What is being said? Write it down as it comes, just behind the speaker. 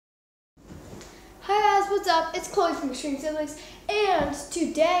What's up? It's Chloe from Extreme Siblings, and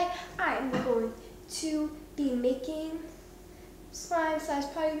today I'm going to be making slime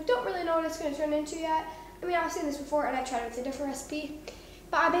 / putty. We don't really know what it's going to turn into yet. I mean, I've seen this before, and I tried it with a different recipe,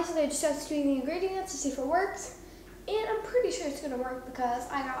 but I basically just have to tweak the ingredients to see if it works, and I'm pretty sure it's going to work because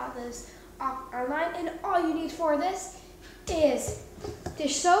I got this online, and all you need for this is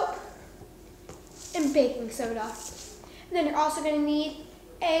dish soap and baking soda. And then you're also going to need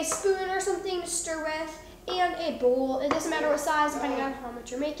a spoon or something to stir with, and a bowl. It doesn't matter what size, depending on how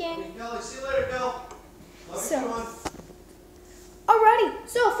much you're making. Kelly, see you later, Kel. Alrighty,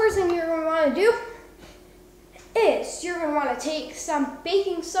 so first thing you're going to want to do is you're going to want to take some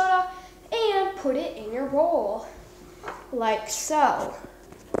baking soda and put it in your bowl, like so.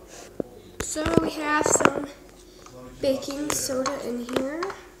 So we have some baking soda in here.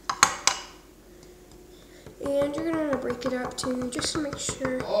 And you're going to want to break it up too, just to make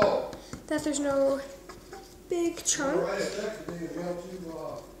sure that there's no big chunks.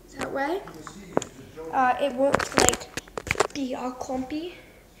 That way, it won't like be all clumpy,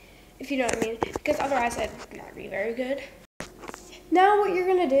 if you know what I mean, because otherwise it'd not be very good. Now what you're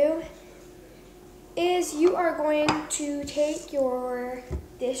going to do is you are going to take your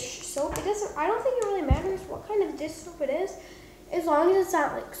dish soap. I don't think it really matters what kind of dish soap it is, as long as it's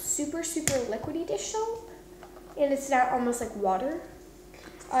not like super liquidy dish soap. And it's not almost like water.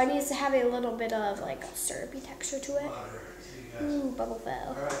 It needs to have a little bit of like a syrupy texture to it. Ooh, bubble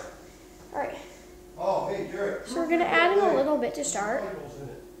fell. Alright. Oh, hey, Jared. So we're going to add in a little bit to start.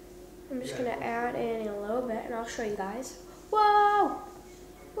 I'm just going to add in a little bit and I'll show you guys. Whoa!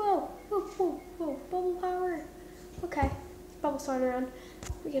 Whoa, whoa, whoa, whoa, bubble power. Okay, bubbles flying around.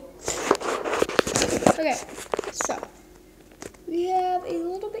 We good. Okay, so we have a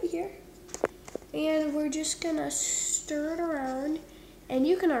little bit here. And we're just gonna stir it around, and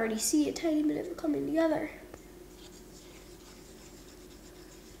you can already see a tiny bit of it coming together.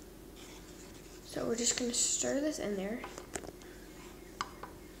 So we're just gonna stir this in there.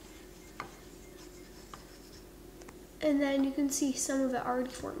 And then you can see some of it already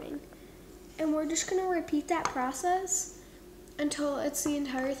forming. And we're just gonna repeat that process until the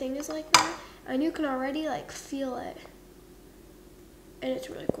entire thing is like that. And you can already like feel it. And it's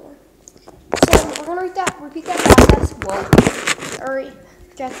really cool. So we're going to repeat that process. Whoa. Alright,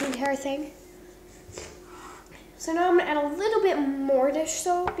 got the entire thing. So now I'm going to add a little bit more dish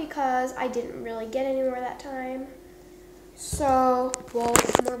soap because I didn't really get any more that time. So, whoa,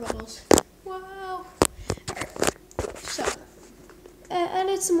 more bubbles. Whoa. Alright, so,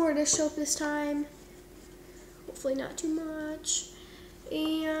 added some more dish soap this time. Hopefully not too much.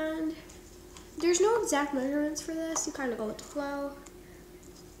 And there's no exact measurements for this. You kind of go with the flow.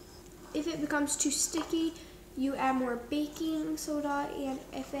 If it becomes too sticky, you add more baking soda, and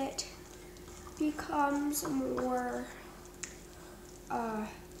if it becomes more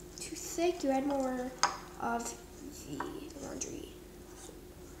too thick, you add more of the laundry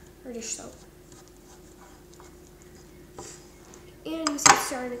or dish soap. And you see it's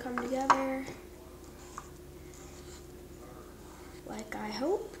starting to come together, like I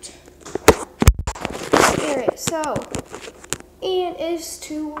hoped. Alright, so. And it's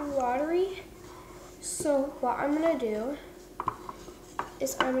too watery, so what I'm going to do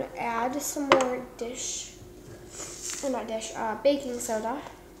is I'm going to add some more baking soda.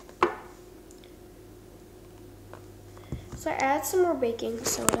 So I add some more baking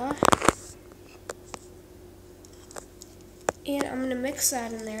soda, and I'm going to mix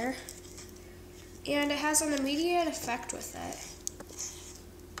that in there, and it has an immediate effect with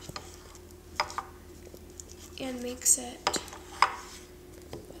it, and makes it.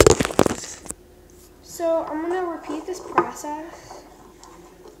 So I'm going to repeat this process.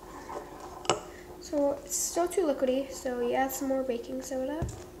 So it's still too liquidy, so you add some more baking soda.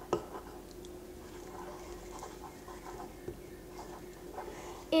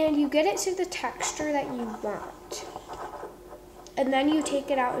 And you get it to the texture that you want. And then you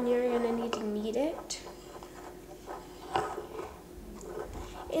take it out and you're going to need to knead it.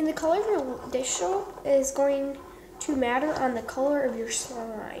 And the color of your dish soap is going to matter on the color of your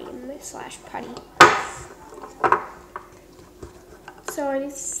slime / putty. So I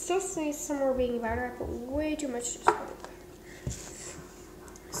still need some more baking powder. I put way too much dish soap.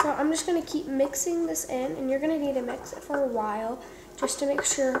 So I'm just going to keep mixing this in, and you're going to need to mix it for a while just to make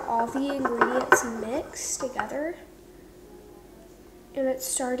sure all the ingredients mix together. And it's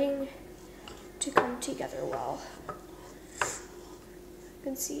starting to come together well. You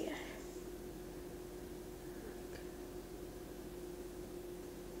can see it.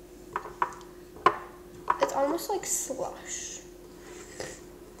 It's almost like slush.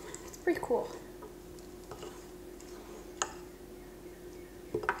 It's pretty cool.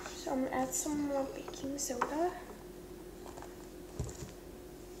 So I'm gonna add some more baking soda.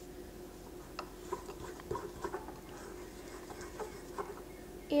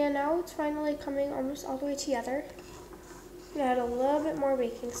 And now it's finally coming almost all the way together. I'm gonna add a little bit more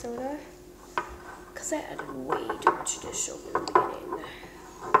baking soda because I added way too much dish soap in the beginning.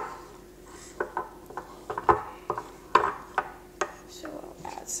 So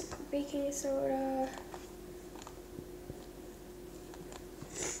I'll add some baking soda.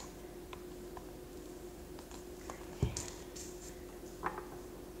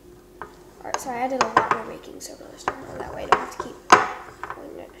 Alright, so I added a lot more baking soda this time. That way I don't have to keep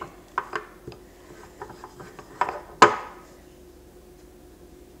doing it.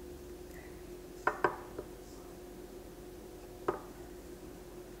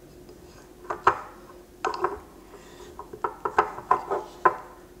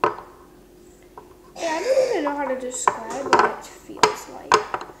 Yeah, I don't even know how to describe what it feels like.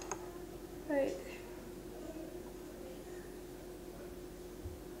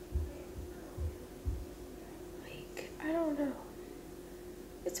 I don't know.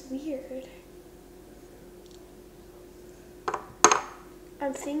 It's weird.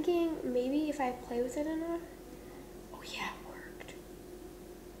 I'm thinking maybe if I play with it enough. Oh yeah, it worked.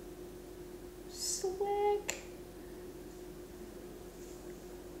 Slick.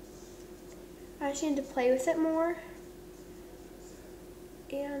 I just need to play with it more.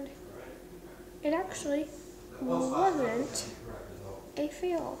 And it actually wasn't a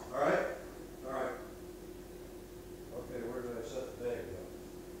fail. All right. All right. Okay, where did I set the bag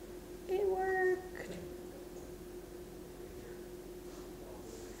go? It worked.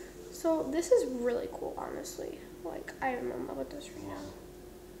 So this is really cool, honestly. Like, I am in love with this right now.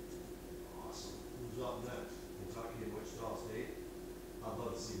 Awesome. Who's up next? Kentucky and Wichita State? I'd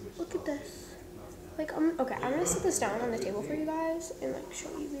love to see Wichita Look at this. State. Like, okay, I'm gonna sit this down on the table for you guys and like show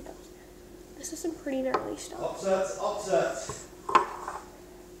you those. This is some pretty gnarly stuff. Upsets, upsets.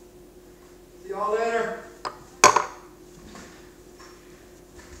 See y'all later.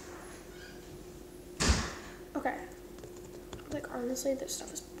 Okay. Like, honestly, this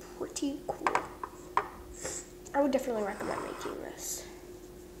stuff is pretty cool. I would definitely recommend making this.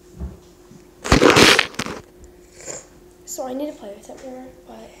 So I need to play with it more,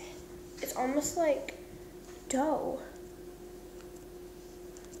 but it's almost like dough.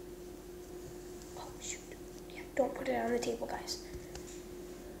 Oh, shoot. Yeah, don't put it on the table, guys.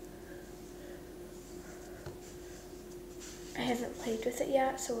 I haven't played with it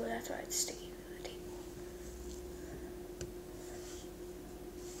yet, so that's why it's sticking to the table.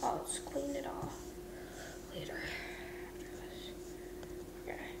 I'll just clean it off later.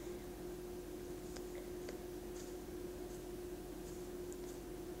 Okay.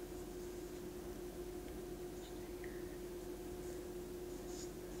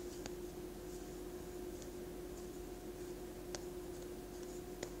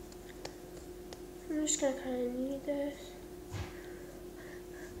 I'm just gonna kind of knead this.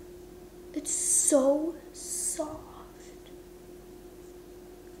 It's so soft.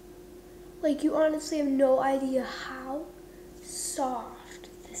 Like, you honestly have no idea how soft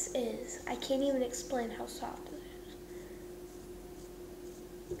this is. I can't even explain how soft it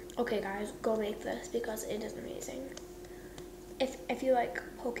is. Okay, guys, go make this because it is amazing. If you like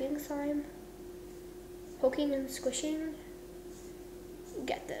poking slime, poking and squishing,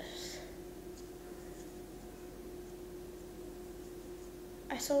 get this.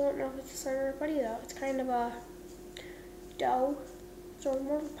 I still don't know if it's a slime or a putty though. It's kind of a dough, so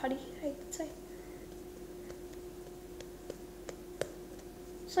more of a putty, I would say.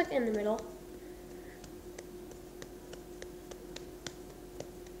 It's like in the middle.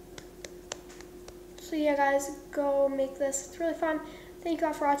 So yeah, guys, go make this. It's really fun. Thank you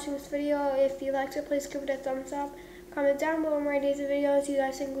all for watching this video. If you liked it, please give it a thumbs up. Comment down below more ideas of videos you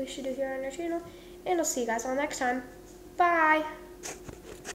guys think we should do here on our channel. And I'll see you guys all next time. Bye!